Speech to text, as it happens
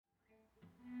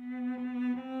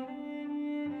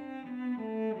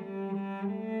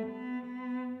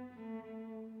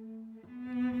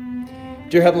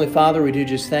Dear Heavenly Father, we do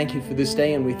just thank you for this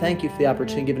day, and we thank you for the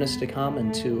opportunity given us to come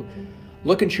and to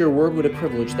look into your word. What a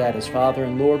privilege that is, Father.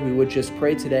 And Lord, we would just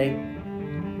pray today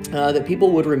that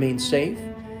people would remain safe.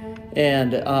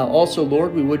 And also,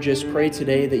 Lord, we would just pray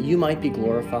today that you might be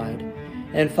glorified.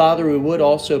 And Father, we would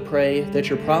also pray that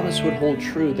your promise would hold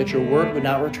true, that your word would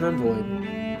not return void.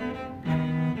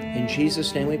 In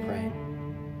Jesus' name we pray.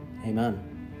 Amen.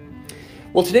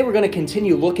 Well, today we're going to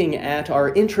continue looking at our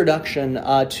introduction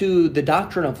to the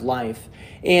Doctrine of Life.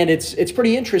 And it's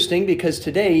pretty interesting because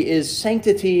today is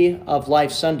Sanctity of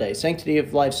Life Sunday. Sanctity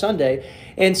of Life Sunday.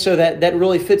 And so that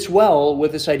really fits well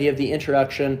with this idea of the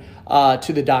introduction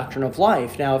to the Doctrine of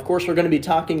Life. Now, of course, we're going to be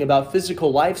talking about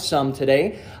physical life some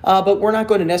today, but we're not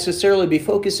going to necessarily be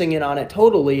focusing in on it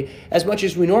totally as much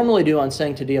as we normally do on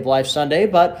Sanctity of Life Sunday.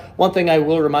 But one thing I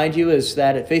will remind you is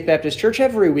that at Faith Baptist Church,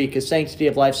 every week is Sanctity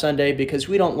of Life Sunday because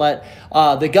we don't let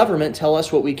the government tell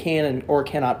us what we can or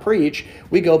cannot preach.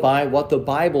 We go by what the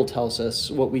Bible tells us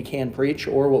what we can preach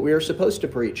or what we are supposed to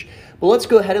preach. But let's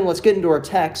go ahead and let's get into our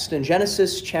text in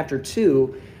Genesis chapter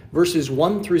 2, verses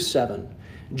 1 through 7.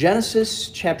 Genesis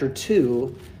chapter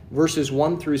 2, verses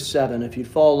 1 through 7. If you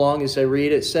follow along as I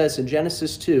read, it says in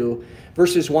Genesis 2,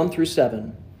 verses 1 through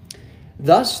 7,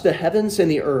 "Thus the heavens and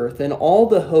the earth and all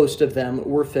the host of them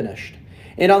were finished.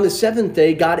 And on the seventh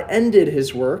day God ended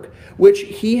his work which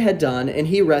he had done, and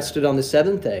he rested on the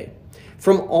seventh day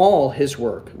from all his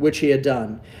work which he had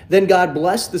done. Then God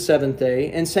blessed the seventh day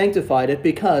and sanctified it,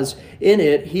 because in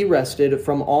it he rested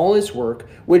from all his work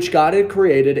which God had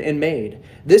created and made.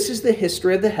 This is the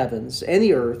history of the heavens and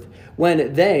the earth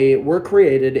when they were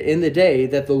created in the day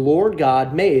that the Lord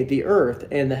God made the earth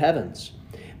and the heavens.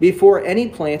 Before any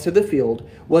plant of the field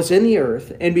was in the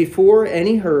earth, and before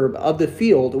any herb of the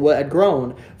field had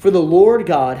grown, for the Lord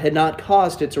God had not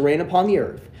caused it to rain upon the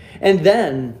earth. And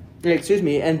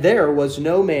there was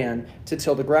no man to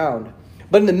till the ground.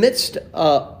 But in the midst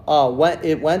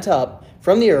it went up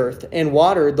from the earth and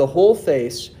watered the whole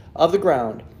face of the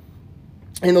ground.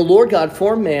 And the Lord God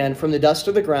formed man from the dust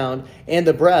of the ground, and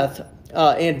the breath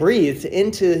and breathed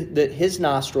into his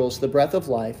nostrils the breath of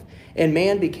life, and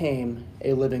man became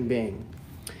a living being."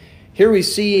 Here we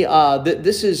see that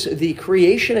this is the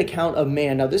creation account of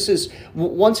man. Now, this is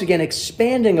once again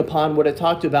expanding upon what it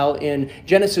talked about in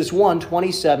Genesis 1,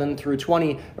 27 through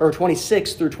 20, or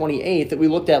 26 through 28 that we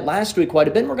looked at last week quite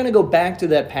a bit. And we're going to go back to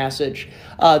that passage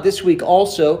this week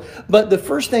also. But the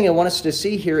first thing I want us to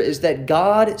see here is that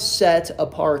God set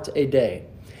apart a day.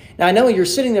 Now, I know you're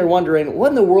sitting there wondering, what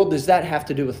in the world does that have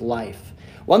to do with life?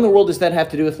 What in the world does that have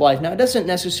to do with life? Now, it doesn't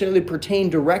necessarily pertain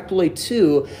directly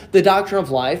to the doctrine of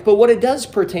life, but what it does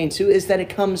pertain to is that it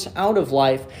comes out of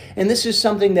life, and this is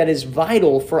something that is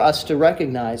vital for us to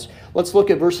recognize. Let's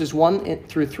look at verses 1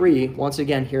 through 3 once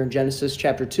again here in Genesis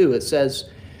chapter 2. It says,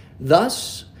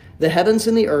 "Thus the heavens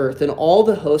and the earth and all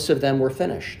the hosts of them were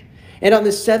finished. And on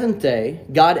the seventh day,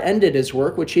 God ended his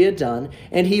work which he had done,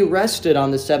 and he rested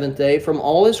on the seventh day from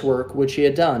all his work which he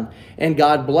had done. And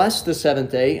God blessed the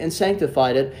seventh day and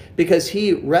sanctified it, because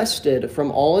he rested from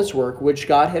all his work which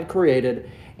God had created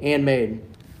and made."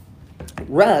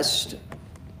 Rest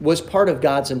was part of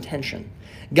God's intention.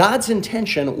 God's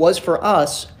intention was for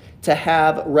us to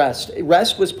have rest.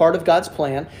 Rest was part of God's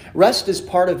plan. Rest is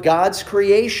part of God's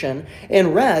creation.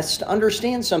 And rest,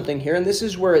 understand something here, and this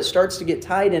is where it starts to get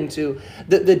tied into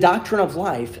the doctrine of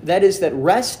life. That is that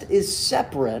rest is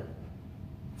separate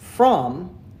from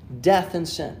death and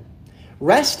sin.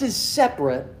 Rest is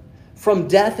separate from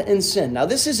death and sin. Now,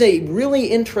 this is a really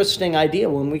interesting idea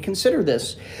when we consider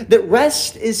this, that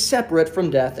rest is separate from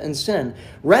death and sin.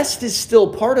 Rest is still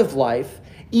part of life,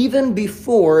 even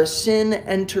before sin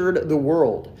entered the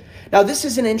world. Now, this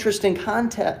is an interesting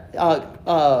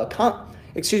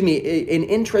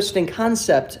interesting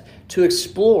concept to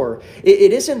explore.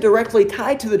 It isn't directly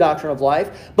tied to the doctrine of life,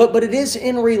 but it is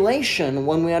in relation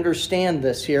when we understand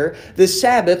this here. The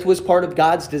Sabbath was part of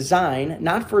God's design,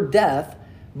 not for death,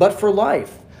 but for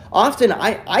life. Often,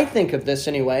 I think of this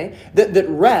anyway, that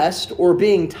rest, or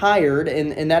being tired,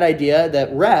 and that idea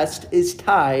that rest is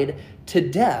tied to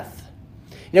death.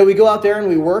 You know, we go out there and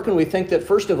we work, and we think that,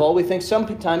 first of all, we think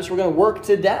sometimes we're going to work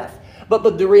to death.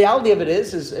 But the reality of it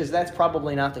is that's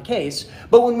probably not the case.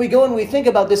 But when we go and we think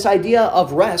about this idea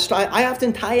of rest, I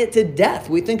often tie it to death.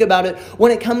 We think about it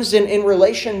when it comes in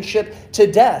relationship to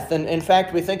death. And in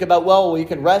fact, we think about, well, we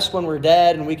can rest when we're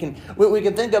dead, and we can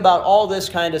think about all this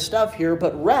kind of stuff here.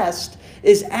 But rest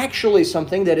is actually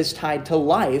something that is tied to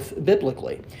life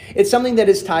biblically. It's something that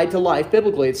is tied to life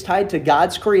biblically. It's tied to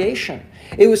God's creation.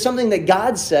 It was something that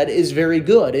God said is very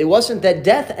good. It wasn't that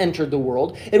death entered the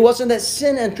world. It wasn't that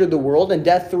sin entered the world and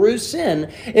death through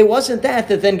sin. It wasn't that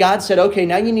then God said, okay,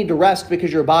 now you need to rest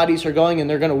because your bodies are going and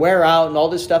they're going to wear out and all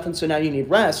this stuff, and so now you need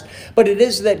rest. But it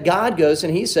is that God goes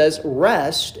and he says,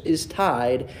 rest is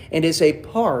tied and is a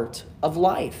part of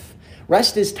life.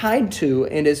 Rest is tied to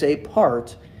and is a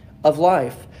part of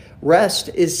life. Rest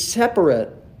is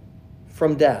separate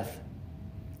from death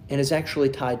and is actually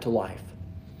tied to life.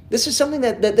 This is something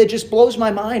that just blows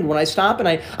my mind when I stop and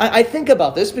I think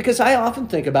about this, because I often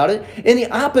think about it in the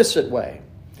opposite way.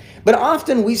 But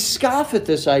often we scoff at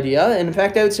this idea, and in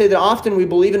fact I would say that often we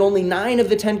believe in only 9 of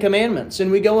the 10 commandments,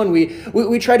 and we go and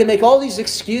we try to make all these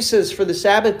excuses for the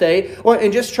Sabbath day,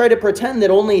 and just try to pretend that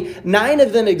only 9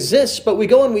 of them exist. But we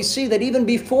go and we see that even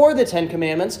before the 10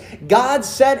 commandments, God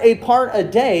set apart a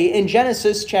day in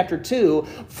Genesis chapter 2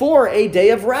 for a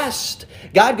day of rest.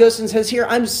 God goes and says here,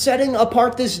 I'm setting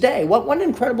apart this day. What an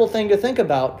incredible thing to think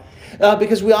about.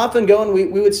 Because we often go and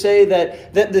we would say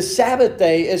that the Sabbath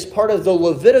day is part of the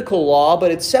Levitical law,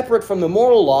 but it's separate from the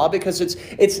moral law, because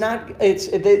we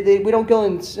don't go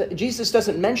and Jesus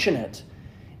doesn't mention it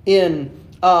in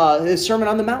his Sermon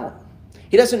on the Mount.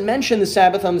 He doesn't mention the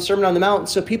Sabbath on the Sermon on the Mount,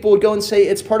 so people would go and say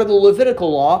it's part of the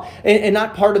Levitical law and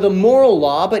not part of the moral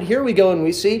law. But here we go and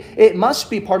we see it must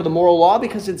be part of the moral law,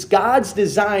 because it's God's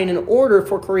design and order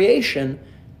for creation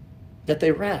that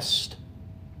they rest.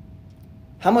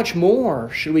 How much more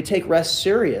should we take rest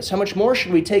serious? How much more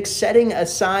should we take setting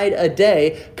aside a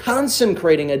day,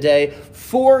 consecrating a day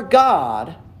for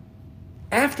God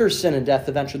after sin and death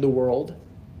have entered the world,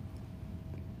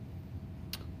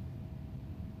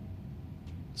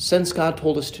 since God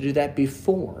told us to do that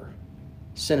before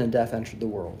sin and death entered the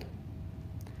world?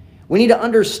 We need to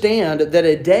understand that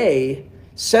a day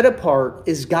set apart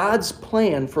is God's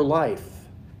plan for life.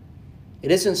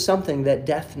 It isn't something that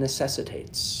death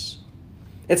necessitates.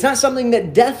 It's not something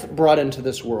that death brought into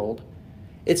this world.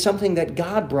 It's something that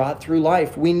God brought through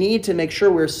life. We need to make sure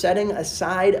we're setting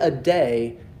aside a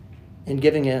day and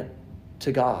giving it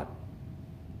to God.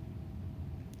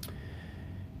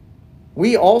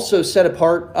 We also set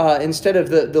apart, instead of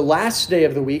the last day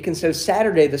of the week, instead of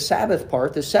Saturday, the Sabbath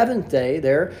part, the 7th day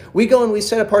there, we go and we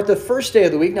set apart the first day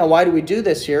of the week. Now, why do we do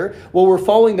this here? Well, we're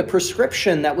following the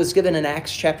prescription that was given in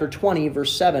Acts chapter 20,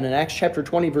 verse 7. In Acts chapter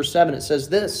 20, verse 7, it says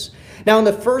this: Now, on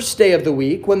the first day of the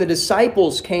week, when the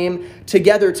disciples came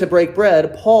together to break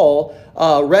bread, Paul,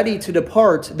 ready to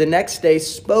depart the next day,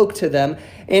 spoke to them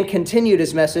and continued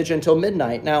his message until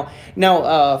midnight. Now,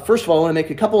 first of all, I want to make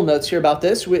a couple notes here about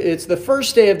this. It's the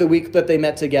first day of the week that they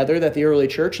met together, that the early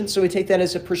church, and so we take that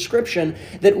as a prescription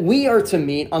that we are to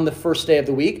meet on the first day of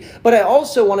the week. But I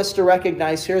also want us to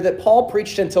recognize here that Paul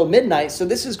preached until midnight, so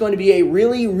this is going to be a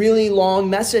really, really long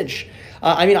message.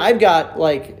 I've got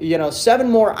 7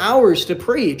 more hours to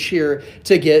preach here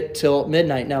to get till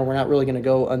midnight. Now, we're not really going to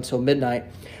go until midnight.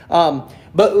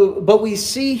 But we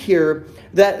see here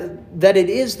that it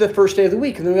is the first day of the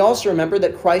week. And then we also remember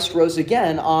that Christ rose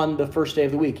again on the first day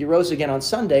of the week. He rose again on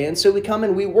Sunday. And so we come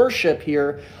and we worship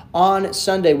here on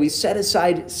Sunday. We set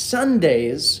aside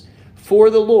Sundays for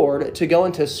the Lord, to go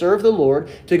and to serve the Lord,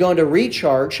 to go and to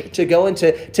recharge, to go and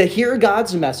to hear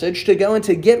God's message, to go and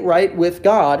to get right with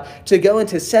God, to go and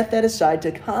to set that aside,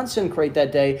 to consecrate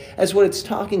that day, as what it's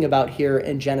talking about here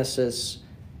in Genesis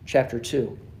chapter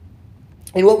 2.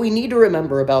 And what we need to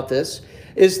remember about this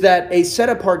is that a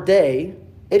set-apart day,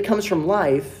 it comes from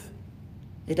life.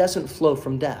 It doesn't flow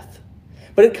from death,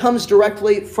 but it comes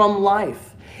directly from life.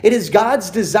 It is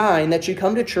God's design that you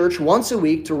come to church once a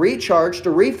week to recharge, to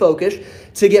refocus,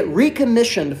 to get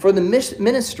recommissioned for the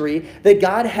ministry that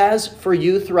God has for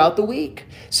you throughout the week.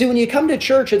 See, when you come to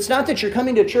church, it's not that you're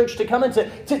coming to church to come and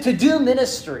to do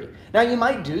ministry. Now, you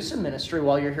might do some ministry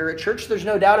while you're here at church. There's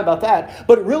no doubt about that.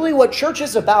 But really what church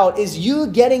is about is you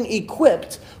getting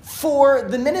equipped for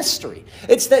the ministry.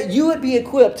 It's that you would be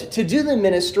equipped to do the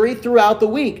ministry throughout the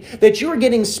week, that you are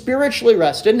getting spiritually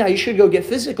rested. Now, you should go get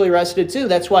physically rested too.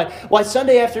 That's why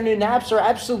Sunday afternoon naps are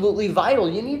absolutely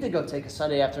vital. You need to go take a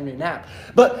Sunday afternoon nap.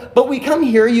 But we come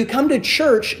here, you come to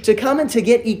church to come and to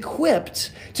get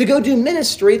equipped to go do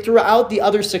ministry throughout the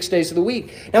other 6 days of the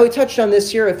week. Now, we touched on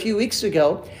this here a few weeks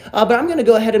ago, but I'm going to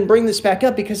go ahead and bring this back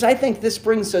up because I think this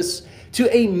brings us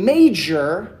to a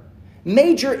major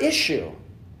issue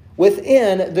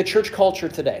within the church culture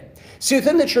today. See,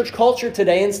 within the church culture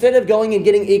today, instead of going and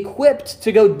getting equipped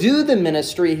to go do the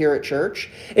ministry here at church,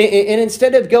 and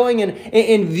instead of going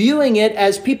and viewing it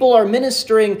as people are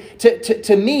ministering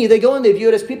to me, they go and they view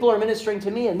it as people are ministering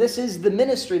to me, and this is the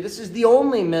ministry, this is the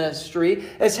only ministry,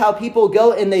 as how people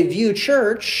go and they view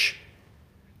church.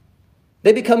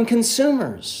 They become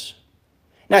consumers.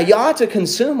 Now, you ought to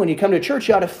consume when you come to church.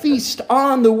 You ought to feast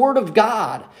on the Word of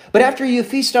God. But after you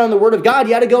feast on the Word of God,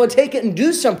 you ought to go and take it and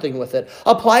do something with it.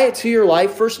 Apply it to your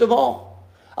life first of all.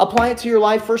 Apply it to your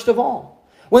life first of all.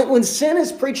 When sin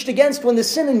is preached against, when the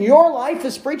sin in your life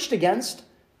is preached against,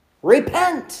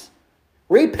 repent.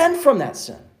 Repent from that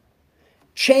sin.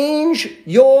 Change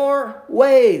your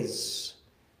ways.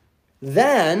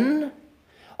 Then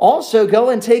also go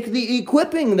and take the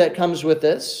equipping that comes with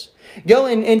this. Go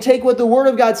and take what the Word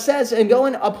of God says and go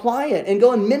and apply it and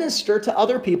go and minister to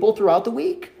other people throughout the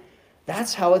week.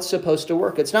 That's how it's supposed to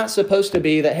work. It's not supposed to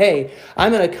be that, hey,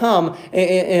 I'm going to come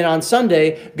and on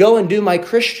Sunday go and do my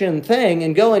Christian thing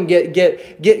and go and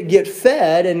get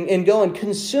fed and go and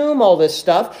consume all this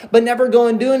stuff, but never go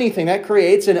and do anything. That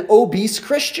creates an obese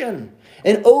Christian.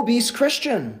 An obese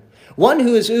Christian. One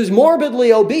who's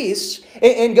morbidly obese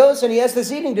and goes and he has this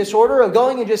eating disorder of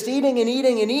going and just eating and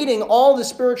eating and eating all the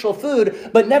spiritual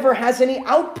food, but never has any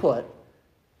output.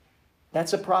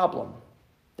 That's a problem.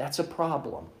 That's a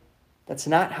problem. That's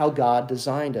not how God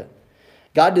designed it.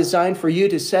 God designed for you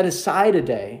to set aside a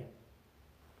day,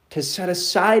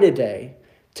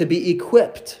 to be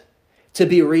equipped, to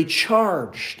be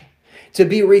recharged, to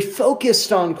be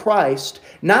refocused on Christ,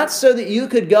 not so that you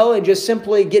could go and just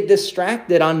simply get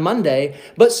distracted on Monday,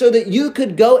 but so that you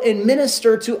could go and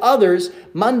minister to others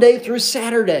Monday through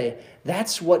Saturday.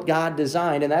 That's what God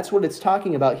designed, and that's what it's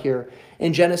talking about here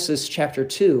in Genesis chapter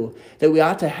 2, that we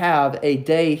ought to have a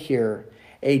day here,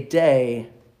 a day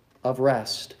of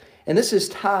rest. And this is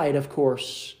tied, of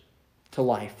course, to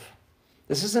life.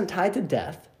 This isn't tied to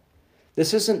death.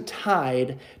 This isn't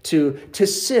tied to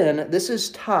sin. This is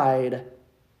tied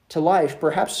to life.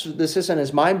 Perhaps this isn't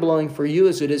as mind-blowing for you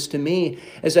as it is to me,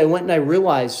 as I went and I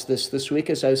realized this week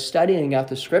as I was studying out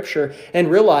the Scripture and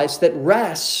realized that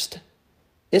rest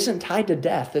isn't tied to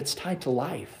death. It's tied to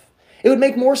life. It would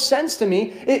make more sense to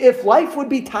me if life would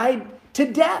be tied to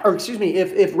death, or excuse me,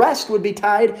 if rest would be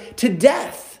tied to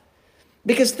death.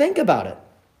 Because think about it.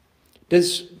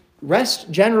 Does rest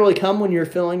generally come when you're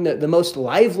feeling the most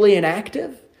lively and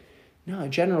active? No, it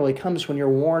generally comes when you're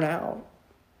worn out,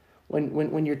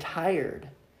 when you're tired,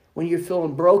 when you're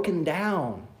feeling broken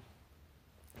down.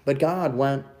 But God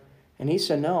went and He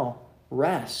said, no,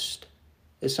 rest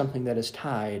is something that is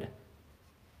tied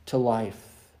to life.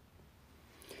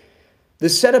 The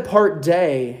set-apart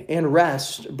day and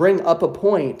rest bring up a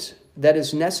point that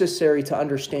is necessary to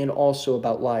understand also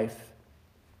about life.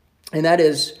 And that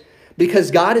is,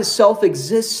 because God is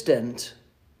self-existent,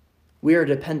 we are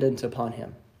dependent upon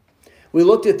Him. We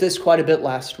looked at this quite a bit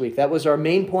last week. That was our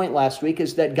main point last week,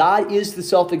 is that God is the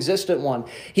self-existent one.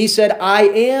 He said, I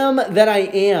am that I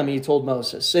am, He told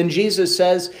Moses. And Jesus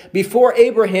says, before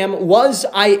Abraham was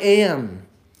I am.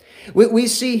 We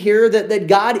see here that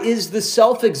God is the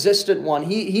self-existent one.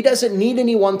 He doesn't need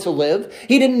anyone to live.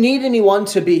 He didn't need anyone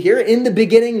to be here. In the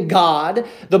beginning, God.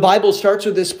 The Bible starts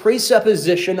with this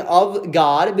presupposition of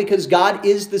God because God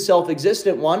is the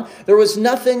self-existent one. There was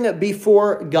nothing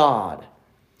before God.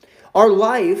 Our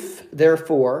life,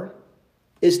 therefore,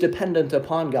 is dependent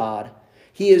upon God.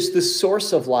 He is the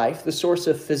source of life, the source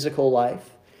of physical life,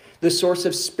 the source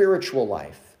of spiritual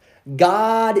life.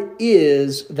 God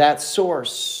is that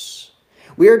source.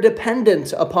 We are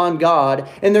dependent upon God,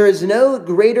 and there is no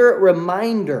greater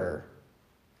reminder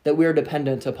that we are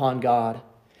dependent upon God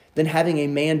than having a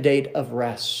mandate of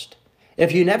rest.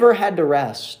 If you never had to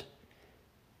rest,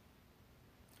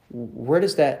 what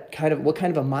kind of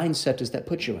a mindset does that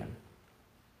put you in?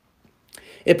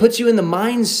 It puts you in the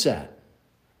mindset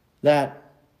that,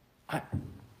 I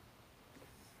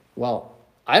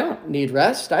don't need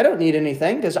rest. I don't need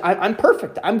anything because I'm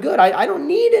perfect. I'm good. I don't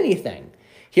need anything.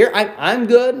 Here, I'm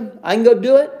good. I can go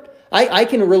do it. I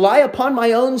can rely upon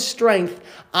my own strength.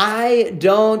 I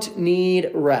don't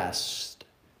need rest.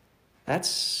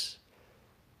 That's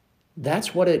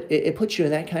what it puts you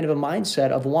in, that kind of a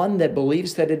mindset of one that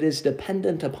believes that it is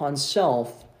dependent upon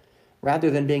self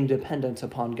rather than being dependent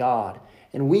upon God.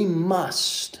 And we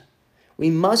must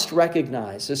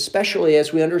recognize, especially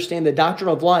as we understand the doctrine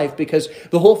of life, because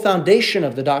the whole foundation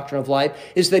of the doctrine of life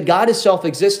is that God is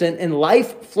self-existent and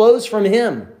life flows from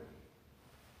Him.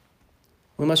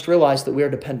 We must realize that we are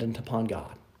dependent upon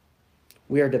God.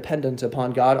 We are dependent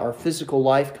upon God. Our physical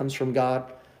life comes from God.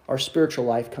 Our spiritual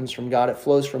life comes from God. It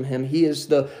flows from Him. He is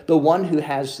the one who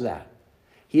has that.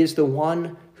 He is the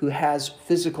one who has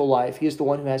physical life. He is the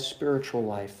one who has spiritual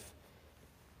life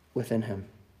within Him.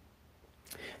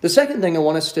 The second thing I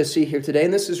want us to see here today,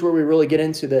 and this is where we really get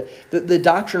into the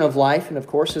doctrine of life, and of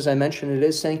course, as I mentioned, it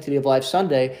is Sanctity of Life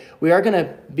Sunday, we are going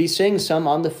to be seeing some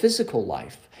on the physical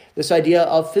life. This idea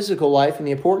of physical life and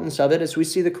the importance of it as we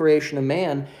see the creation of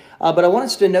man. But I want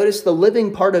us to notice the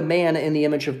living part of man in the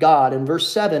image of God. In verse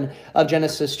 7 of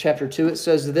Genesis chapter 2, it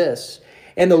says this,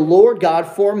 "And the Lord God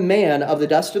formed man of the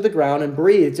dust of the ground and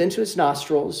breathed into his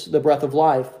nostrils the breath of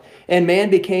life. And man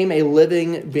became a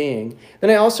living being." Then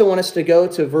I also want us to go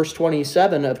to verse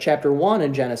 27 of chapter 1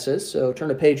 in Genesis. So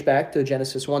turn a page back to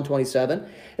Genesis 1:27.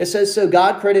 It says, "So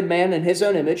God created man in his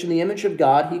own image. In the image of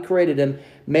God he created him.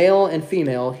 Male and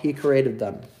female he created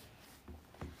them."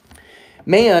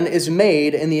 Man is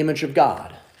made in the image of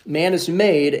God. Man is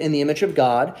made in the image of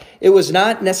God. It was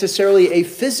not necessarily a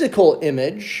physical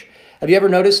image. Have you ever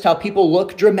noticed how people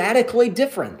look dramatically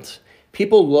different?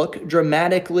 People look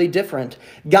dramatically different.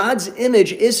 God's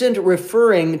image isn't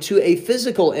referring to a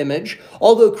physical image,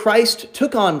 although Christ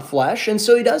took on flesh, and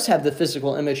so he does have the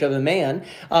physical image of a man.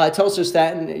 It tells us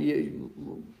that,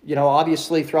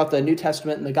 obviously throughout the New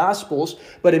Testament and the Gospels,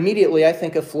 but immediately I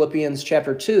think of Philippians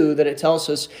chapter 2, that it tells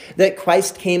us that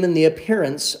Christ came in the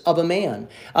appearance of a man,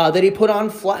 that he put on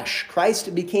flesh.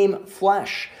 Christ became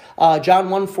flesh. John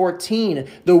 1:14,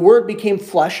 the Word became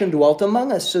flesh and dwelt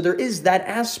among us. So there is that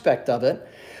aspect of it.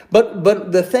 But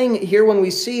the thing here, when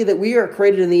we see that we are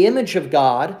created in the image of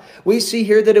God, we see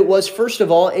here that it was, first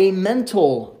of all, a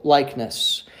mental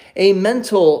likeness. A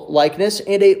mental likeness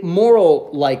and a moral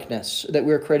likeness that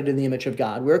we're created in the image of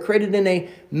God. We're created in a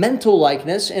mental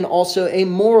likeness and also a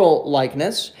moral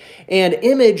likeness. And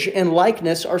image and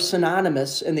likeness are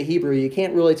synonymous in the Hebrew. You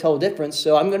can't really tell the difference.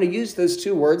 So I'm going to use those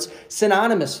two words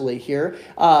synonymously here.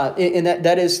 And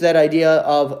that is that idea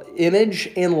of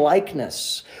image and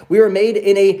likeness. We are made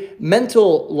in a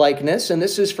mental likeness. And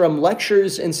this is from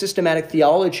Lectures in Systematic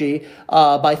Theology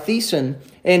by Thiessen.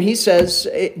 And he says,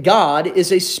 God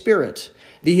is a spirit.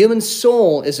 The human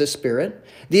soul is a spirit.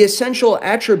 The essential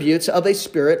attributes of a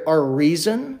spirit are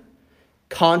reason,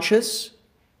 conscience,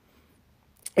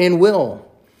 and will.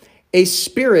 A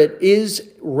spirit is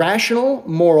rational,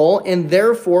 moral, and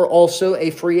therefore also a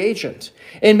free agent.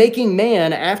 In making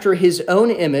man after his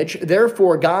own image,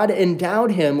 therefore God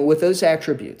endowed him with those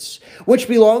attributes, which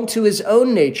belong to his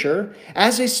own nature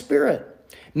as a spirit.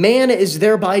 Man is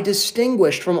thereby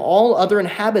distinguished from all other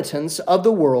inhabitants of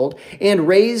the world and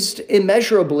raised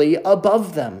immeasurably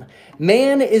above them.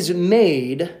 Man is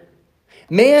made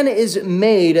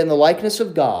in the likeness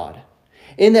of God,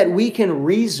 in that we can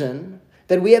reason,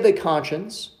 that we have a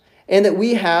conscience, and that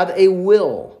we have a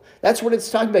will. That's what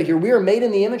it's talking about here. We are made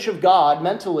in the image of God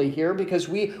mentally here because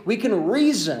we can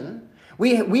reason.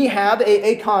 We have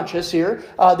a conscience here.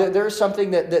 There's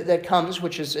something that comes,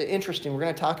 which is interesting. We're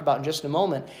going to talk about in just a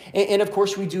moment. And of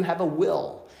course, we do have a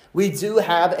will. We do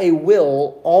have a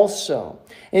will also.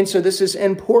 And so this is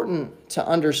important to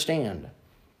understand.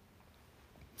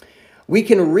 We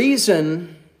can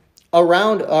reason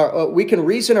around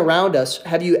us.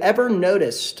 Have you ever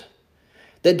noticed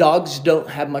that dogs don't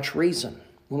have much reason?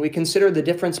 When we consider the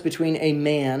difference between a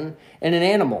man and an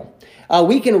animal,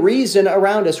 we can reason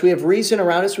around us. We have reason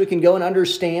around us. We can go and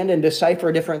understand and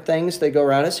decipher different things that go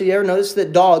around us. So you ever notice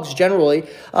that dogs generally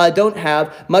don't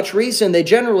have much reason? They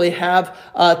generally have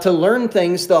to learn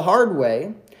things the hard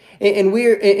way, and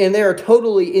they are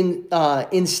totally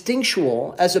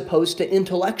instinctual as opposed to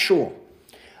intellectual.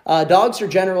 Dogs are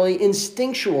generally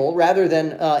instinctual rather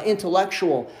than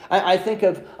intellectual. I think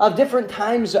of different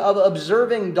times of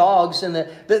observing dogs and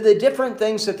the different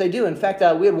things that they do. In fact,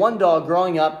 we had one dog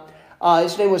growing up.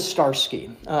 His name was Starsky.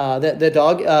 The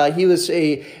dog, he was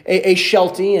a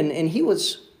Sheltie, and he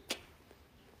was,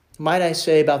 might I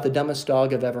say, about the dumbest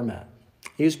dog I've ever met.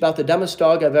 He was about the dumbest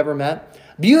dog I've ever met.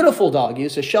 Beautiful dog. He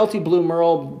was a Sheltie Blue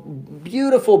Merle.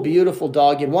 Beautiful, beautiful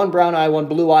dog. He had one brown eye, one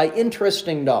blue eye.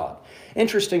 Interesting dog.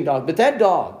 But that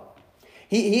dog,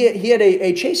 he had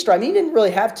a chase drive. He didn't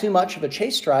really have too much of a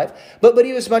chase drive, but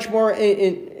he was much more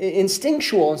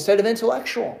instinctual instead of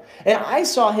intellectual. And I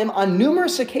saw him on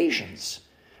numerous occasions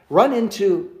run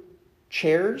into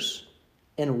chairs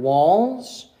and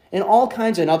walls and all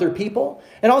kinds of other people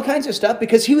and all kinds of stuff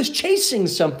because he was chasing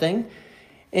something.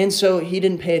 And so he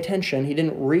didn't pay attention. He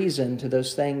didn't reason to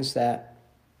those things that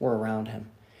were around him.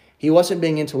 He wasn't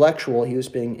being intellectual. He was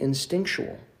being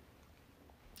instinctual.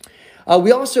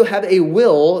 We also have a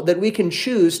will that we can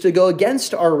choose to go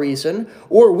against our reason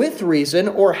or with reason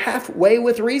or halfway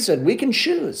with reason. We can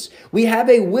choose. We have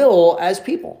a will as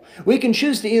people. We can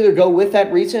choose to either go with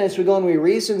that reason as we go and we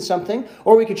reason something,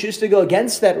 or we can choose to go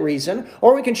against that reason,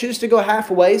 or we can choose to go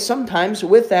halfway sometimes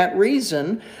with that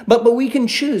reason. But we can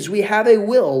choose. We have a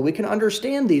will. We can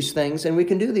understand these things and we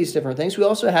can do these different things. We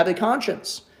also have a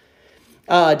conscience.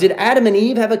 Did Adam and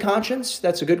Eve have a conscience?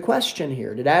 That's a good question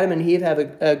here. Did Adam and Eve have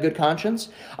a good conscience?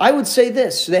 I would say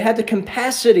this. They had the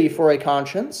capacity for a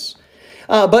conscience.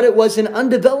 But it was an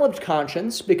undeveloped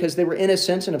conscience because they were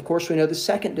innocent. And of course, we know the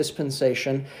second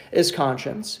dispensation is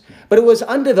conscience. But it was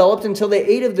undeveloped until they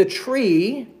ate of the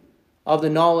tree of the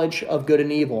knowledge of good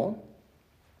and evil.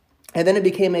 And then it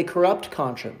became a corrupt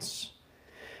conscience.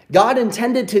 God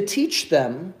intended to teach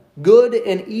them good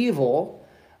and evil.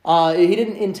 He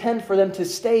didn't intend for them to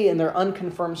stay in their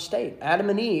unconfirmed state. Adam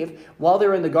and Eve, while they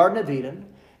were in the Garden of Eden,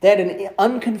 they had an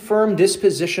unconfirmed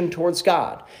disposition towards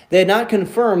God. They had not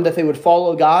confirmed that they would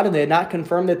follow God, and they had not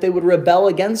confirmed that they would rebel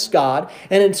against God.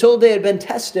 And until they had been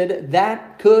tested,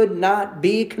 that could not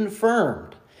be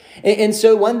confirmed. And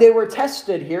so when they were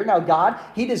tested here, now God,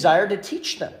 He desired to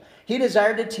teach them. He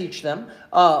desired to teach them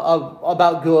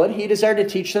about good. He desired to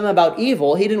teach them about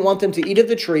evil. He didn't want them to eat of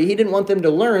the tree. He didn't want them to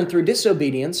learn through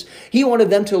disobedience. He wanted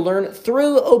them to learn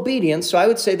through obedience. So I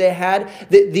would say they had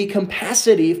the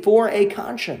capacity for a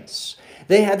conscience.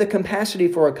 They had the capacity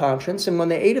for a conscience. And when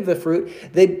they ate of the fruit,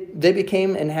 they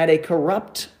became and had a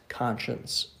corrupt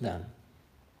conscience then.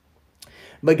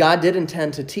 But God did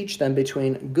intend to teach them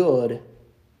between good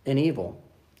and evil.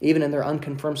 Even in their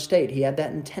unconfirmed state, He had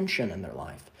that intention in their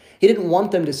life. He didn't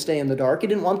want them to stay in the dark. He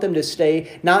didn't want them to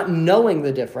stay not knowing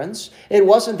the difference. It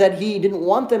wasn't that He didn't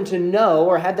want them to know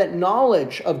or have that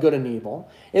knowledge of good and evil.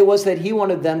 It was that He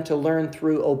wanted them to learn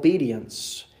through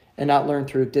obedience and not learn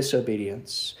through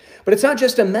disobedience. But it's not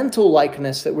just a mental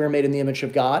likeness that we're made in the image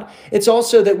of God. It's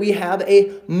also that we have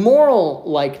a moral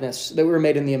likeness that we're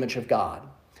made in the image of God.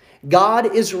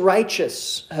 God is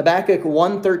righteous. Habakkuk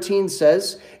 1:13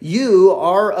 says, "You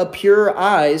are of purer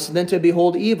eyes than to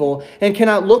behold evil, and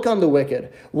cannot look on the wicked.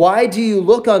 Why do you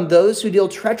look on those who deal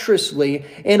treacherously,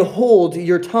 and hold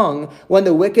your tongue when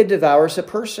the wicked devours a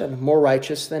person more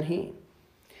righteous than he?"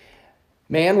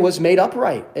 Man was made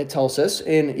upright, it tells us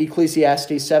in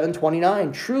Ecclesiastes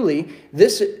 7:29. "Truly,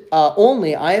 this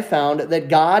only I have found, that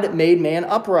God made man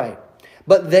upright.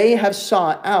 But they have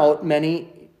sought out many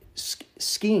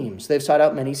schemes." They've sought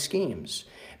out many schemes.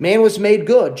 Man was made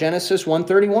good, Genesis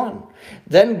 1:31.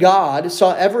 "Then God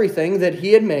saw everything that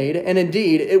He had made, and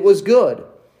indeed it was good.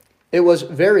 It was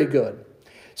very good.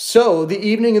 So the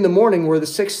evening and the morning were the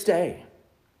sixth day."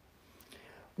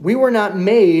 We were not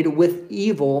made with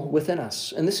evil within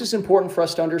us. And this is important for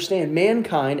us to understand.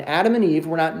 Mankind, Adam and Eve,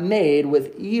 were not made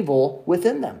with evil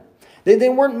within them. They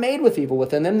weren't made with evil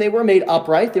within them. They were made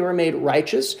upright. They were made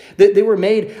righteous. They were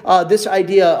made, this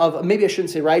idea of, maybe I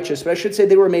shouldn't say righteous, but I should say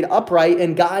they were made upright,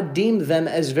 and God deemed them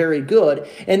as very good.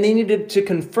 And they needed to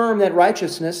confirm that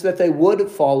righteousness, that they would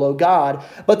follow God.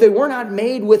 But they were not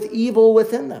made with evil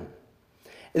within them.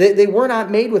 They were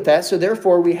not made with that. So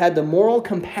therefore, we had the moral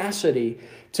capacity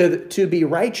to be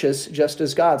righteous just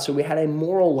as God. So we had a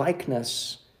moral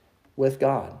likeness with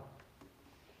God.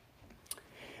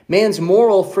 Man's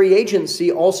moral free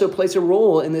agency also plays a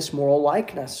role in this moral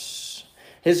likeness.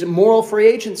 His moral free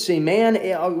agency,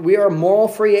 we are moral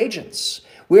free agents.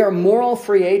 We are moral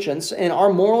free agents, and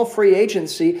our moral free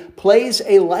agency plays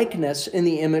a likeness in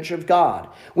the image of God.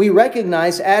 We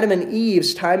recognize Adam and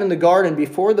Eve's time in the garden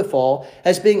before the fall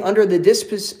as being under the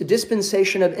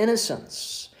dispensation of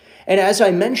innocence. And as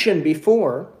I mentioned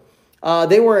before,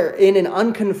 they were in an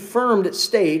unconfirmed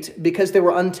state because they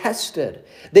were untested.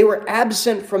 They were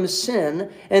absent from sin,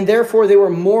 and therefore they were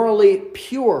morally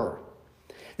pure.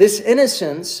 This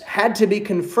innocence had to be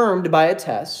confirmed by a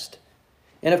test.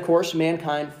 And of course,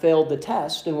 mankind failed the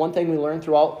test. And one thing we learned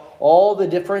throughout all the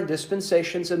different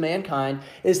dispensations of mankind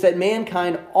is that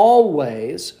mankind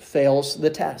always fails the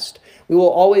test. We will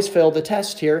always fail the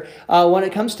test here when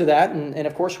it comes to that. And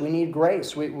of course, we need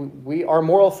grace. We are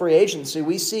moral free agency.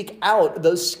 We seek out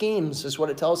those schemes, is what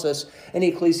it tells us in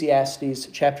Ecclesiastes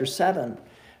chapter 7,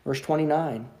 verse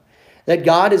 29. That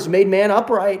God has made man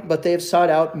upright, but they have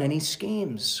sought out many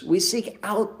schemes. We seek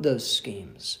out those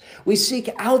schemes. We seek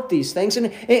out these things.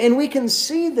 And we can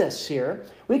see this here.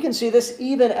 We can see this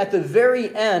even at the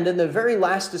very end, in the very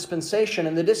last dispensation,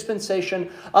 in the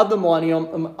dispensation of the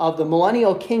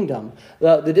millennial kingdom,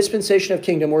 the dispensation of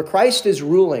kingdom, where Christ is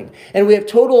ruling. And we have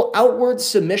total outward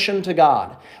submission to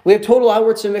God. We have total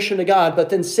outward submission to God,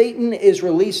 but then Satan is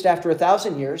released after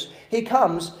 1,000 years. He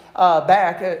comes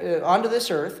back onto this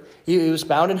earth. He was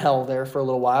bound in hell there for a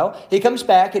little while. He comes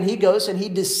back and he goes and he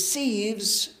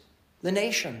deceives the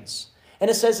nations. And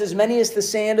it says, as many as the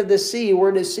sand of the sea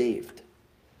were deceived.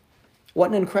 What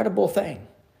an incredible thing.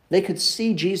 They could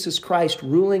see Jesus Christ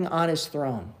ruling on His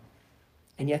throne,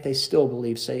 and yet they still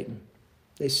believe Satan.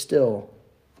 They still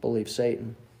believe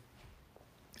Satan.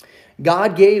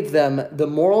 God gave them the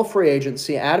moral free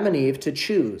agency, Adam and Eve, to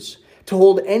choose. To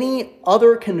hold any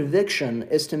other conviction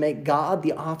is to make God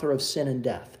the author of sin and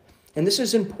death. And this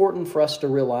is important for us to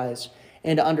realize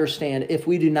and to understand if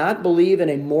we do not believe in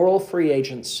a moral free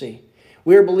agency,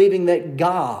 we are believing that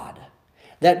God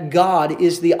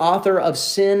is the author of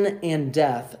sin and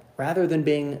death rather than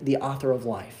being the author of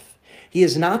life. He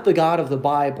is not the God of the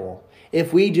Bible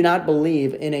if we do not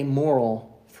believe in a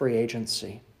moral free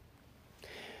agency.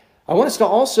 I want us to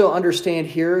also understand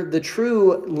here the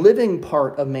true living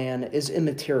part of man is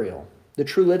immaterial. The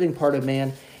true living part of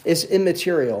man is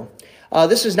immaterial.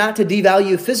 This is not to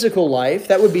devalue physical life.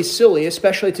 That would be silly,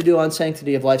 especially to do on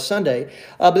Sanctity of Life Sunday.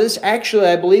 But this actually,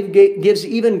 I believe, gives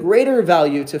even greater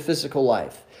value to physical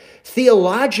life.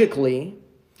 Theologically,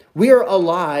 we are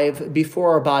alive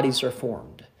before our bodies are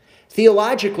formed.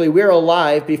 Theologically, we are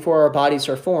alive before our bodies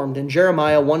are formed. In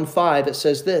Jeremiah 1:5, it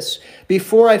says this,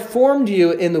 "Before I formed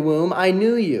you in the womb, I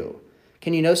knew you."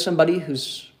 Can you know somebody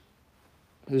who's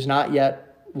not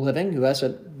yet living, who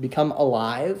hasn't become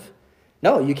alive?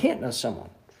 No, you can't know someone.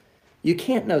 You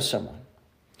can't know someone.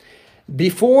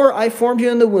 "Before I formed you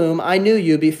in the womb, I knew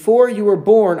you. Before you were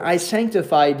born, I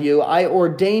sanctified you. I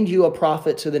ordained you a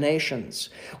prophet to the nations."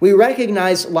 We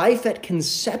recognize life at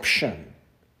conception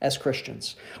as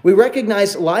Christians. We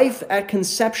recognize life at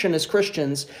conception as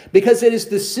Christians because it is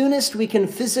the soonest we can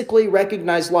physically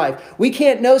recognize life. We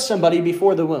can't know somebody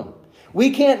before the womb. We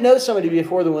can't know somebody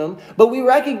before the womb, but we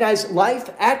recognize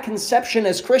life at conception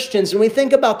as Christians, and we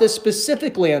think about this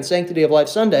specifically on Sanctity of Life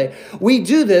Sunday. We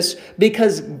do this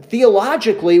because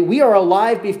theologically we are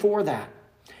alive before that.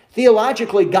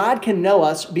 Theologically, God can know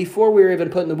us before we were even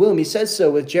put in the womb. He says so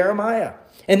with Jeremiah.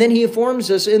 And then he forms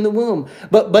us in the womb.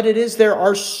 But it is there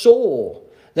our soul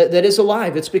that is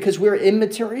alive. It's because we're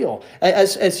immaterial.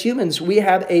 As humans, we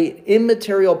have an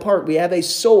immaterial part. We have a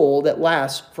soul that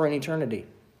lasts for an eternity.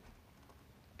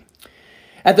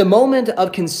 At the moment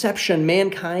of conception,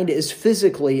 mankind is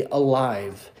physically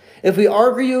alive. If we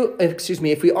argue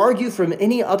from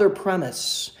any other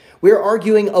premise, we are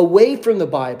arguing away from the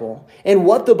Bible and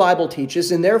what the Bible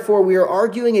teaches, and therefore we are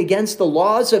arguing against the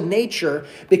laws of nature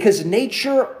because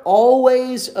nature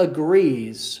always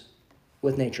agrees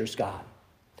with nature's God.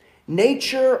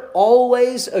 Nature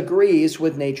always agrees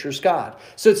with nature's God.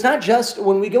 So it's not just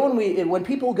when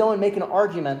people go and make an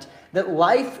argument that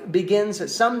life begins at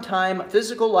some time,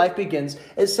 physical life begins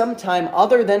at some time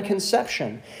other than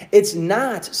conception. It's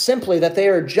not simply that they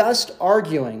are just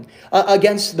arguing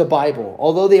against the Bible.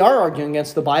 Although they are arguing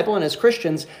against the Bible, and as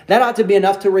Christians, that ought to be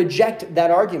enough to reject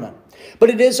that argument. But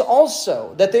it is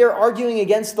also that they are arguing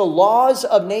against the laws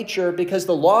of nature because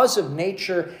the laws of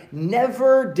nature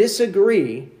never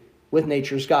disagree with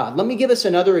nature's God. Let me give us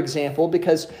another example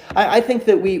because I think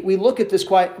that we look at this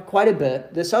quite a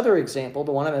bit, this other example,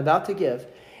 the one I'm about to give,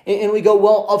 and we go,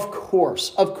 well, of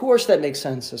course that makes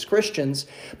sense as Christians,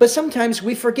 but sometimes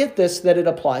we forget that it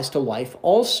applies to life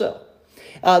also.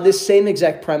 This same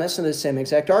exact premise and the same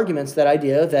exact arguments, that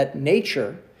idea that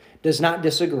nature does not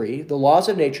disagree, the laws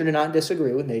of nature do not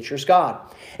disagree with nature's God.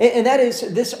 And that is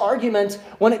this argument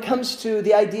when it comes to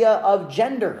the idea of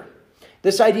gender.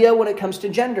 This idea when it comes to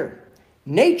gender.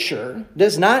 Nature's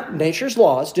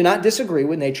laws do not disagree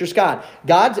with nature's God.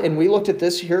 And we looked at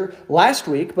this here last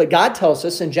week, but God tells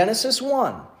us in Genesis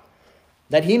 1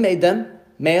 that he made them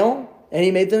male and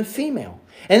he made them female.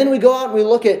 And then we go out and we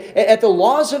look at the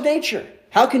laws of nature.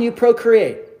 How can you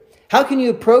procreate? How can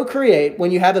you procreate when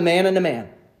you have a man and a man?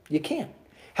 You can't.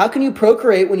 How can you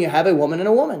procreate when you have a woman and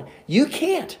a woman? You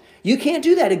can't. You can't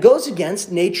do that. It goes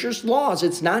against nature's laws.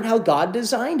 It's not how God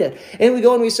designed it. And we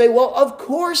go and we say, well, of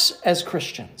course as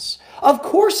Christians,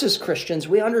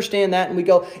 we understand that and we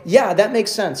go, yeah, that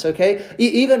makes sense, okay?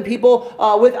 Even people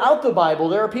without the Bible,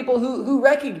 there are people who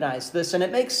recognize this and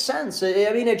it makes sense.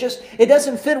 It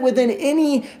doesn't fit within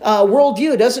any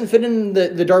worldview. It doesn't fit in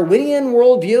the Darwinian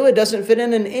worldview. It doesn't fit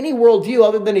in any worldview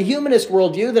other than a humanist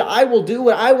worldview that I will do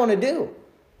what I want to do.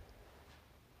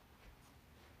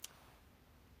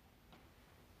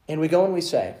 And we go and we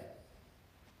say,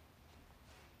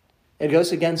 it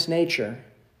goes against nature.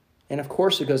 And of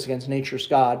course it goes against nature's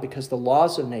God because the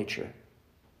laws of nature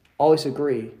always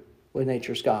agree with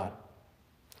nature's God.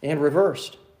 And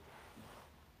reversed.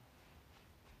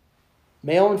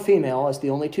 Male and female as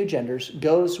the only two genders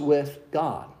goes with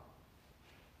God.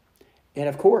 And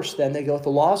of course then they go with the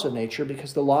laws of nature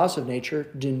because the laws of nature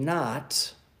do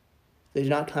not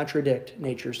contradict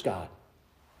nature's God.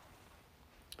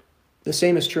 The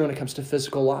same is true when it comes to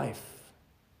physical life,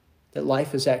 that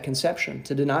life is at conception.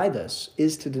 To deny this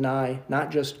is to deny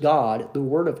not just God, the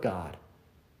Word of God,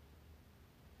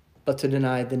 but to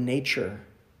deny the nature,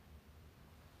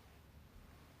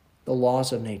 the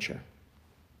laws of nature.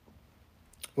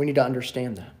 We need to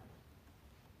understand that.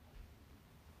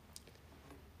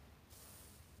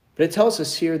 But it tells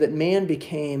us here that man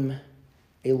became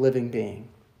a living being.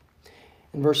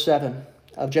 In verse 7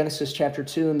 of Genesis chapter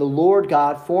 2, and the Lord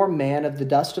God formed man of the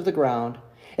dust of the ground,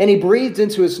 and he breathed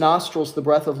into his nostrils the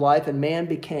breath of life, and man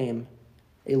became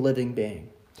a living being.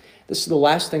 This is the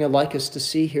last thing I'd like us to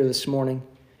see here this morning.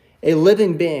 A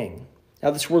living being.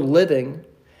 Now this word living,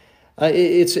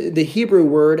 it's the Hebrew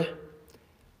word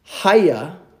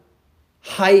haya,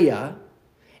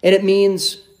 and it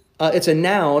means, it's a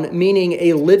noun meaning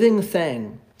a living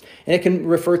thing. And it can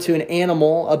refer to an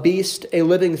animal, a beast, a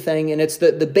living thing, and it's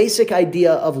the basic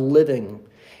idea of living.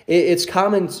 Its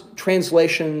common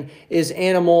translation is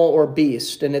animal or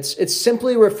beast, and it's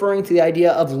simply referring to the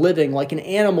idea of living, like an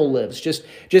animal lives, just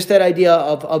that idea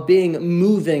of being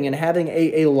moving and having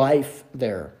a life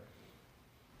there.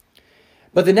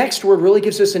 But the next word really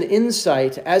gives us an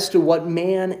insight as to what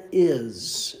man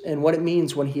is and what it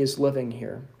means when he is living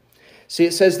here. See,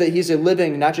 it says that he's a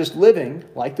living, not just living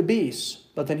like the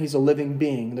beast, but then he's a living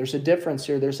being. There's a difference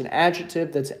here. There's an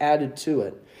adjective that's added to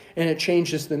it, and it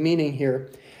changes the meaning here.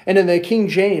 And in the King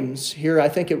James here, I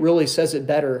think it really says it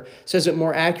better, says it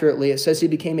more accurately. It says he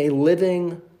became a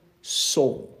living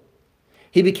soul.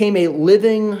 He became a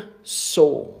living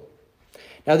soul.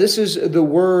 Now, this is the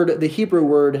word, the Hebrew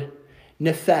word,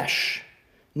 nephesh.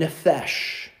 And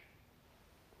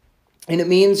it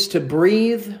means to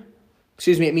breathe,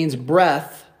 it means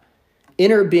breath,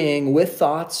 inner being with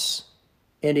thoughts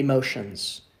and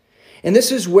emotions. And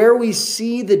this is where we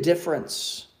see the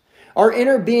difference. Our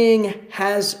inner being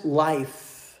has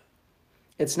life.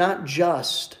 It's not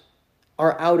just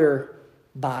our outer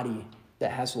body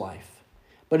that has life,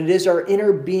 but it is our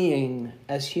inner being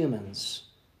as humans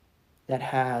that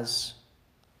has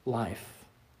life.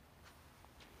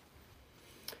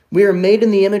 We are made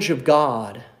in the image of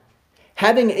God,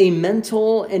 having a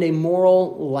mental and a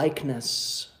moral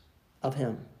likeness of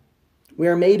Him. We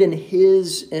are made in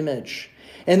His image.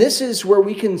 And this is where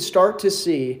we can start to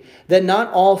see that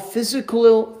not all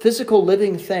physical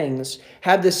living things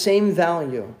have the same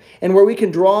value, and where we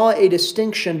can draw a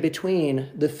distinction between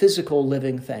the physical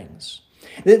living things.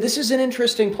 This is an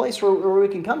interesting place where we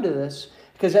can come to this,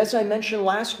 because as I mentioned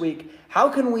last week, how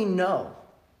can we know?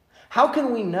 How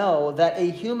can we know that a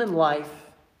human life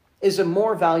is of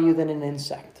more value than an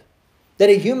insect? That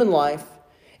a human life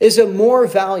is of more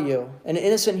value, an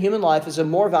innocent human life is of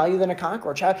more value than a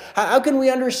cockroach? How can we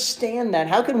understand that?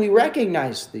 How can we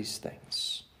recognize these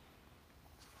things?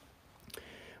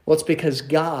 Well, it's because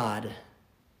God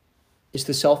is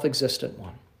the self-existent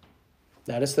one.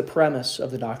 That is the premise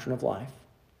of the doctrine of life.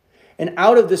 And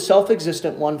out of the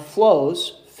self-existent one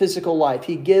flows physical life.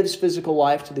 He gives physical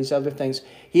life to these other things.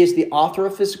 He is the author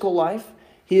of physical life.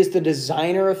 He is the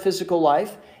designer of physical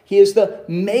life. He is the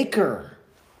maker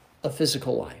of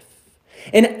physical life.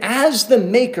 And as the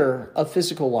maker of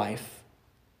physical life,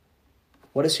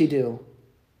 what does He do?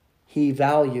 He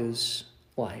values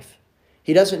life.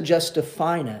 He doesn't just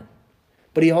define it,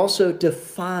 but He also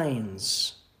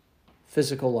defines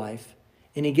physical life,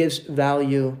 and He gives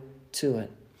value to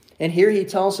it. And here He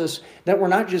tells us that we're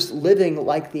not just living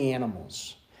like the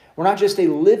animals. We're not just a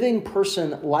living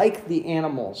person like the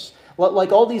animals,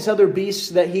 like all these other beasts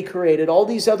that He created, all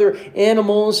these other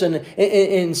animals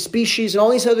and species and all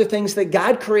these other things that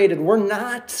God created. We're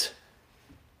not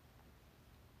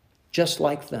just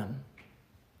like them.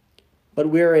 But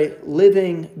we're a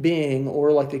living being,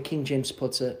 or like the King James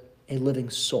puts it, a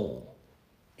living soul.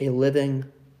 A living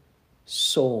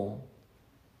soul.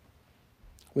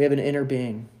 We have an inner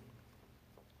being.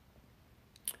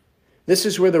 This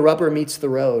is where the rubber meets the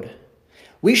road.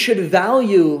 We should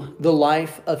value the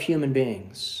life of human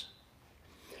beings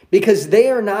because they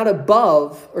are not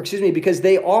above, because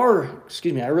they are,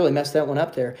 I really messed that one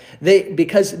up there.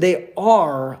 Because they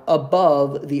are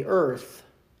above the earth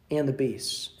and the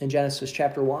beasts. In Genesis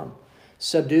chapter 1,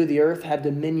 subdue the earth, have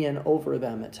dominion over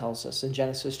them, it tells us in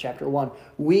Genesis chapter 1.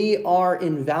 We are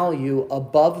in value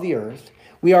above the earth.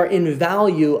 We are in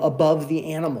value above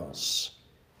the animals.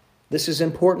 This is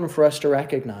important for us to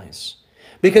recognize.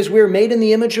 Because we are made in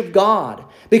the image of God.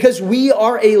 Because we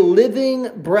are a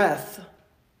living breath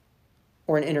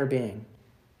or an inner being.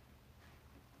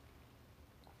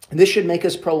 This should make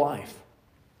us pro-life.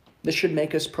 This should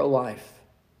make us pro-life.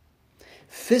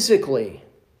 Physically,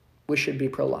 we should be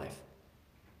pro-life.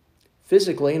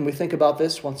 Physically, and we think about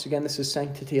this, once again, this is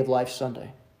Sanctity of Life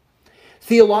Sunday.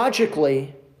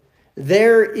 Theologically,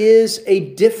 there is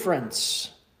a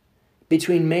difference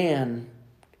between man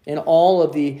and all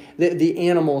of the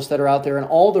animals that are out there and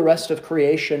all the rest of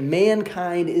creation.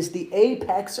 Mankind is the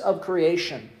apex of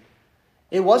creation.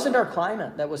 It wasn't our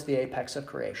climate that was the apex of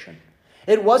creation.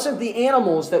 It wasn't the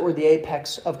animals that were the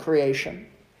apex of creation.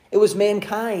 It was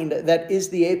mankind that is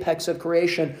the apex of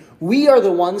creation. We are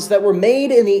the ones that were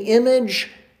made in the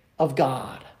image of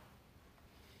God.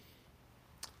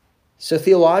 So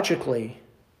theologically,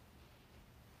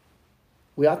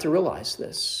 we ought to realize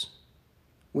this.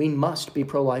 We must be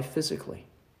pro-life physically.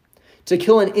 To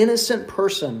kill an innocent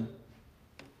person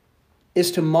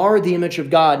is to mar the image of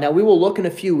God. Now, we will look in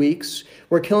a few weeks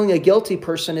where killing a guilty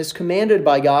person is commanded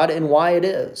by God and why it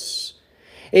is.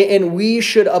 And we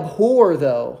should abhor,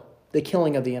 though, the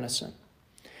killing of the innocent.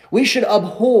 We should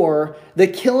abhor the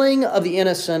killing of the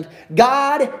innocent.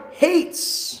 God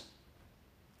hates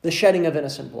the shedding of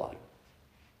innocent blood.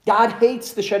 God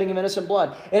hates the shedding of innocent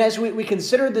blood. And as we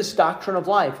consider this doctrine of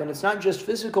life, and it's not just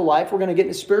physical life, we're going to get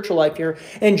into spiritual life here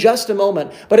in just a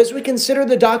moment. But as we consider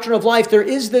the doctrine of life, there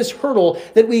is this hurdle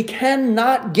that we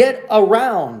cannot get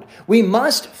around. We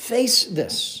must face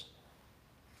this.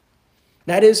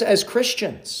 That is, as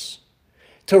Christians,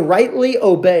 to rightly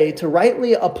obey, to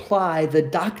rightly apply the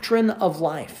doctrine of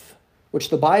life, which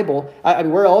the Bible,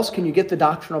 where else can you get the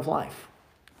doctrine of life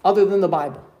other than the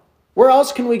Bible? Where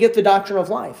else can we get the doctrine of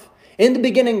life? In the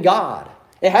beginning, God.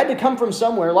 It had to come from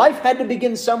somewhere. Life had to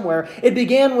begin somewhere. It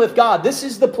began with God. This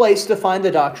is the place to find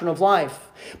the doctrine of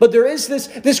life. But there is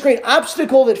this great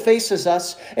obstacle that faces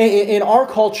us in our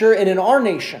culture and in our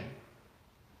nation.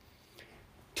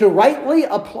 To rightly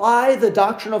apply the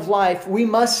doctrine of life, we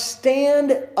must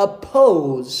stand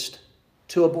opposed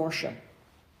to abortion.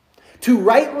 To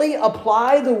rightly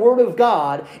apply the Word of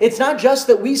God, it's not just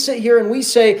that we sit here and we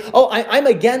say, oh, I'm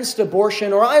against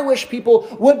abortion, or I wish people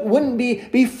wouldn't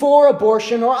be for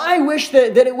abortion, or I wish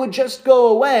that it would just go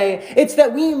away. It's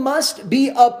that we must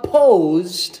be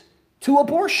opposed to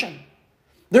abortion.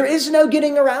 There is no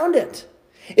getting around it.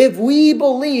 If we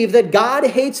believe that God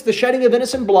hates the shedding of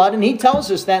innocent blood, and He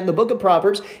tells us that in the book of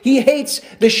Proverbs, He hates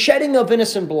the shedding of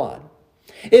innocent blood.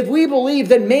 If we believe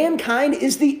that mankind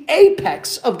is the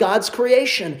apex of God's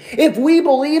creation, if we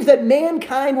believe that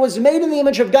mankind was made in the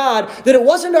image of God, that it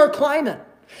wasn't our climate,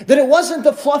 that it wasn't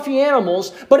the fluffy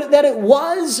animals, but that it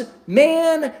was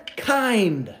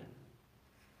mankind,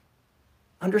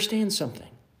 understand something.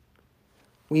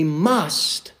 We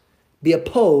must be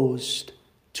opposed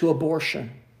to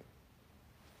abortion.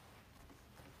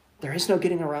 There is no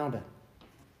getting around it.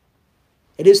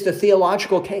 It is the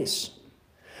theological case.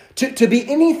 To be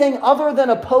anything other than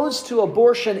opposed to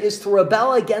abortion is to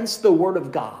rebel against the Word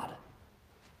of God.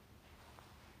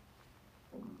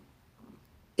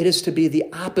 It is to be the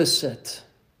opposite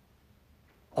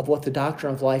of what the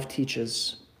doctrine of life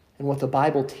teaches and what the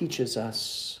Bible teaches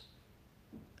us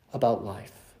about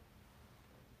life.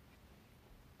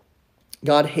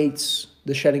 God hates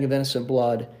the shedding of innocent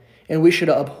blood, and we should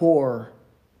abhor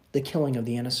the killing of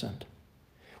the innocent.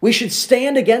 We should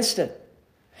stand against it.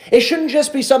 It shouldn't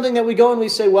just be something that we go and we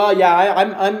say, well, yeah,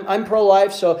 I'm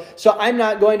pro-life, so I'm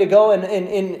not going to go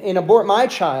and abort my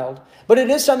child. But it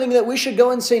is something that we should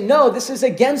go and say, no, this is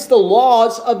against the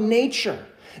laws of nature.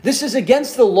 This is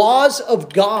against the laws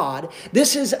of God.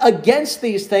 This is against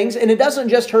these things, and it doesn't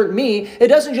just hurt me. It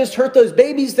doesn't just hurt those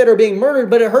babies that are being murdered,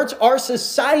 but it hurts our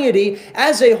society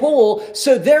as a whole.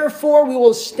 So therefore, we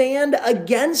will stand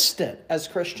against it as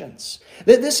Christians.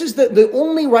 That this is the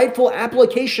only rightful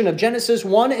application of Genesis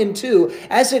 1 and 2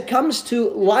 as it comes to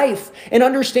life and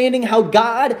understanding how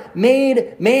God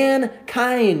made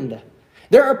mankind.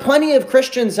 There are plenty of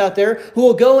Christians out there who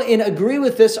will go and agree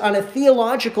with this on a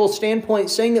theological standpoint,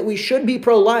 saying that we should be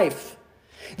pro-life.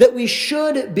 That we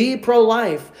should be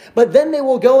pro-life. But then they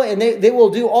will go and they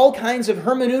will do all kinds of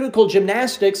hermeneutical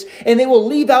gymnastics, and they will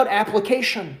leave out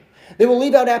application. They will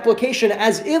leave out application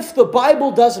as if the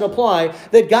Bible doesn't apply,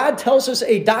 that God tells us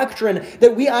a doctrine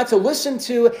that we ought to listen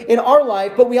to in our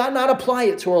life, but we ought not apply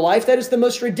it to our life. That is the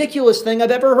most ridiculous thing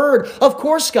I've ever heard. Of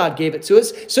course God gave it to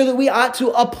us so that we ought to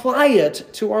apply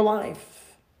it to our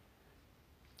life.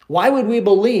 Why would we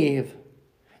believe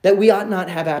that we ought not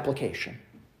have application?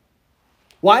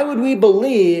 Why would we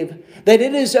believe that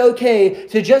it is okay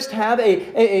to just have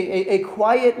a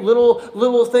quiet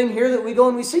little thing here that we go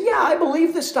and we say, yeah, I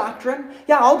believe this doctrine.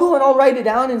 Yeah, I'll go and I'll write it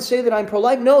down and say that I'm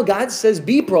pro-life. No, God says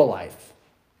be pro-life.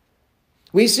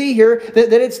 We see here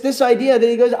that it's this idea that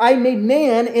He goes, I made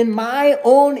man in my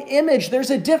own image. There's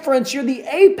a difference. You're the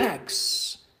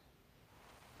apex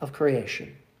of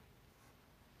creation.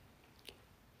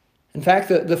 In fact,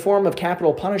 the form of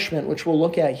capital punishment, which we'll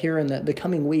look at here in the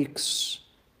coming weeks,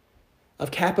 of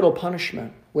capital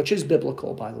punishment, which is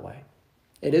biblical, by the way.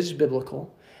 It is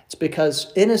biblical. It's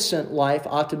because innocent life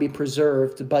ought to be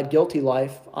preserved, but guilty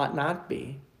life ought not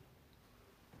be.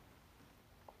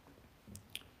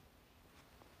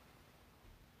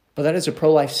 But that is a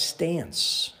pro-life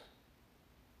stance.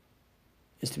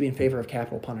 is to be in favor of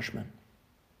capital punishment.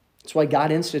 That's why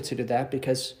God instituted that,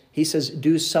 because he says,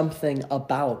 do something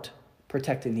about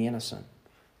protecting the innocent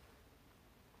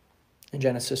in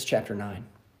Genesis chapter 9.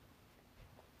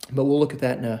 But we'll look at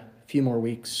that in a few more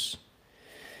weeks.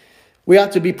 We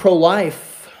ought to be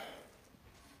pro-life,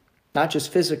 not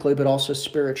just physically, but also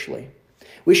spiritually.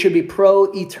 We should be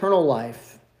pro-eternal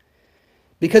life,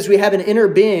 because we have an inner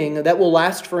being that will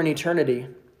last for an eternity.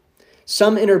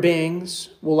 Some inner beings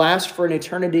will last for an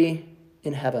eternity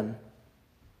in heaven.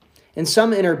 And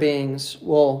some inner beings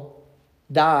will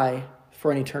die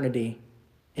for an eternity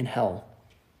in hell.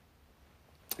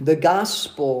 The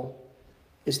gospel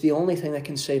is the only thing that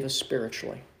can save us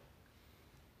spiritually.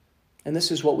 And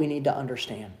this is what we need to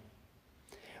understand.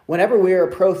 Whenever we are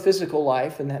pro-physical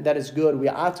life, and that is good, we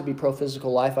ought to be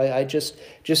pro-physical life. I just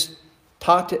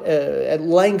talked at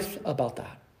length about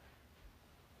that.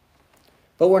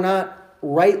 But we're not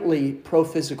rightly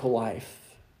pro-physical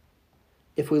life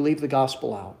if we leave the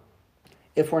gospel out,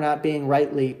 if we're not being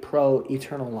rightly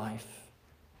pro-eternal life.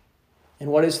 And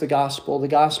what is the gospel? The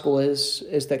gospel is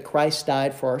that Christ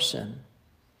died for our sin,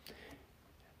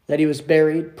 that he was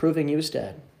buried, proving he was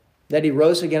dead, that he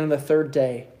rose again on the third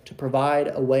day to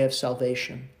provide a way of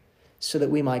salvation so that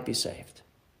we might be saved.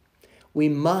 We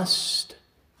must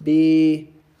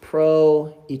be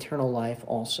pro-eternal life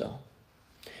also,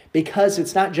 because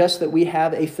it's not just that we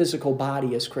have a physical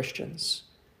body as Christians,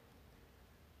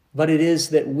 but it is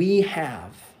that we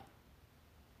have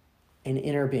an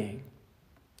inner being.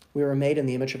 We were made in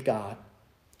the image of God.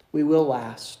 We will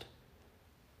last.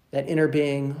 That inner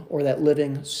being, or that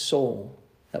living soul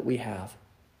that we have.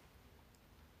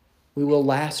 We will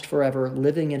last forever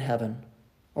living in heaven,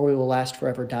 or we will last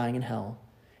forever dying in hell.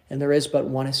 And there is but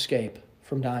one escape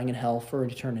from dying in hell for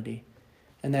eternity,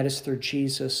 and that is through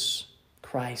Jesus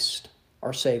Christ,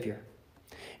 our Savior.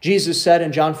 Jesus said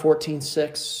in John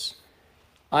 14:6,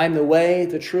 I am the way,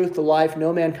 the truth, the life.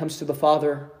 No man comes to the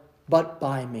Father but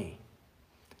by me.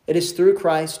 It is through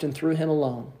Christ and through him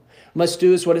alone. We must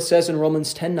do is what it says in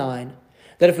Romans 10:9,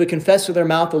 that if we confess with our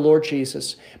mouth the Lord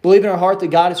Jesus, believe in our heart that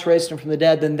God has raised him from the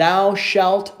dead, then thou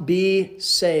shalt be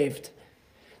saved.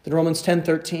 Then Romans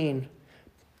 10:13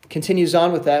 continues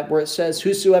on with that, where it says,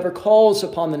 whosoever calls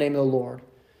upon the name of the Lord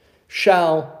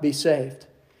shall be saved.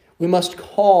 We must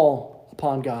call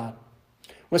upon God.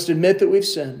 We must admit that we've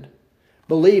sinned,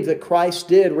 believe that Christ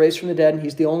did raise from the dead, and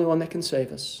he's the only one that can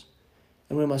save us.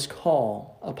 And we must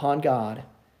call upon God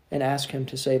and ask him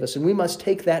to save us. And we must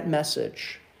take that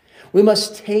message. We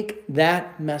must take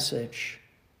that message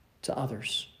to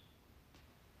others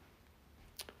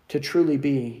to truly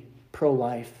be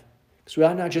pro-life. Because we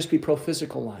ought not just be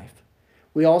pro-physical life.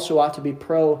 We also ought to be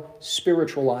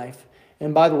pro-spiritual life.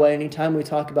 And by the way, anytime we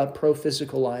talk about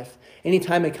pro-physical life,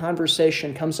 anytime a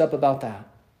conversation comes up about that,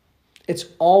 it's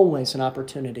always an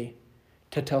opportunity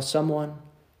to tell someone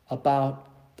about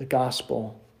the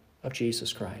gospel of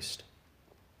Jesus Christ.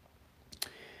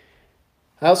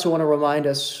 I also want to remind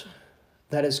us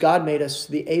that as God made us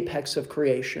the apex of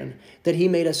creation, that he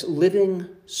made us living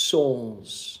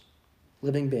souls,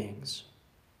 living beings,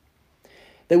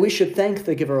 that we should thank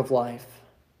the giver of life.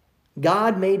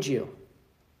 God made you,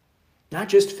 not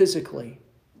just physically,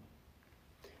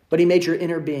 but he made your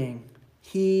inner being.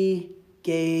 He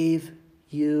gave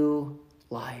you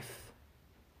life.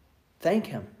 Thank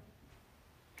him.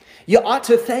 You ought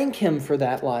to thank him for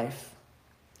that life.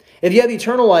 If you have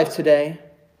eternal life today,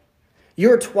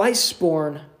 you're twice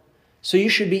born, so you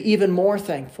should be even more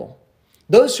thankful.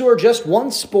 Those who are just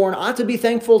once born ought to be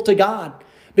thankful to God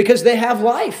because they have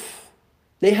life.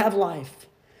 They have life.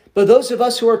 But those of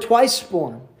us who are twice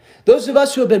born, those of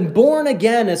us who have been born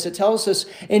again, as it tells us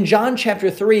in John chapter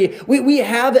 3, we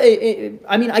have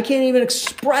I can't even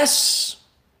express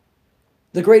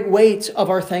the great weight of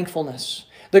our thankfulness,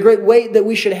 the great weight that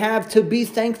we should have to be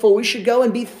thankful. We should go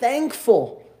and be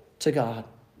thankful to God.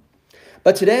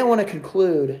 But today I want to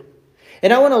conclude,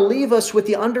 and I want to leave us with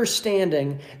the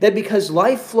understanding that because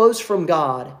life flows from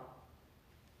God,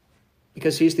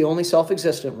 because he's the only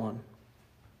self-existent one,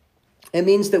 it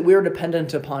means that we're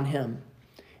dependent upon him.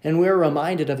 And we're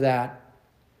reminded of that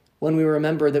when we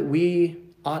remember that we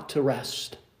ought to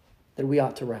rest, that we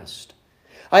ought to rest.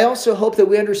 I also hope that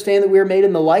we understand that we are made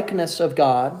in the likeness of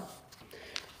God,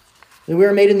 that we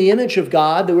are made in the image of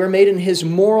God, that we are made in his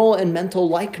moral and mental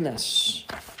likeness.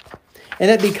 And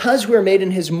that because we are made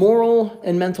in his moral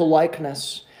and mental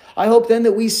likeness, I hope then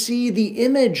that we see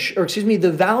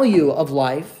the value of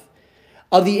life,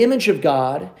 of the image of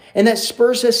God, and that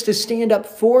spurs us to stand up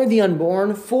for the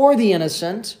unborn, for the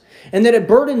innocent, and that it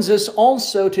burdens us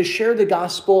also to share the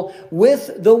gospel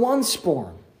with the once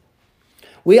born.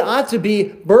 We ought to be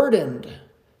burdened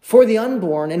for the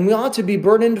unborn, and we ought to be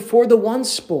burdened for the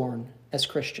once born as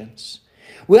Christians.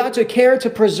 We ought to care to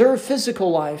preserve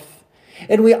physical life,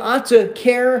 and we ought to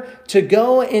care to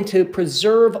go and to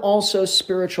preserve also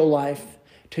spiritual life,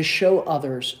 to show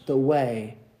others the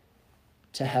way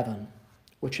to heaven,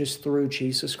 which is through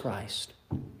Jesus Christ,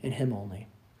 in Him only.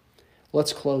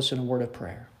 Let's close in a word of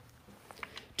prayer.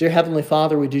 Dear Heavenly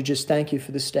Father, we do just thank you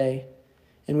for this day,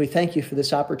 and we thank you for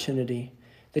this opportunity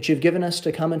that you've given us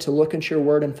to come and to look into your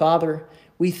word. And Father,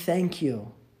 we thank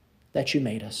you that you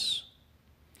made us.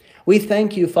 We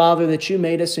thank you, Father, that you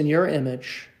made us in your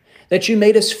image, that you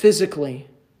made us physically.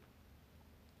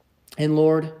 And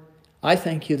Lord, I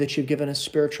thank you that you've given us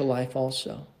spiritual life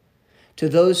also. To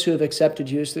those who have accepted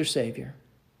you as their Savior,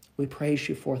 we praise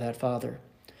you for that, Father.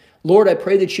 Lord, I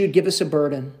pray that you'd give us a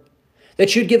burden,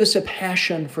 that you'd give us a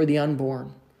passion for the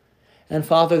unborn. And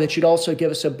Father, that you'd also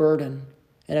give us a burden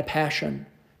and a passion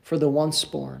for the once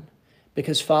born.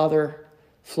 Because Father,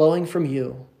 flowing from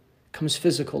you comes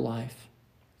physical life,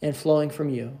 and flowing from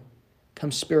you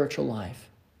comes spiritual life.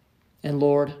 And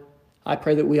Lord, I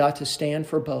pray that we ought to stand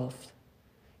for both,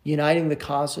 uniting the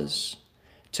causes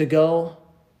to go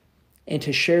and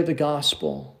to share the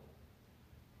gospel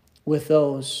with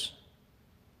those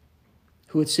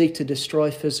who would seek to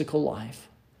destroy physical life.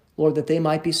 Lord, that they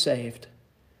might be saved,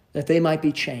 that they might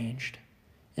be changed,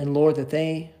 and Lord, that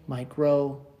they might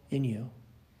grow in you.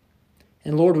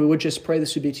 And Lord, we would just pray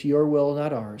this would be to your will,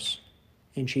 not ours.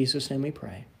 In Jesus' name we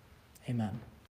pray. Amen.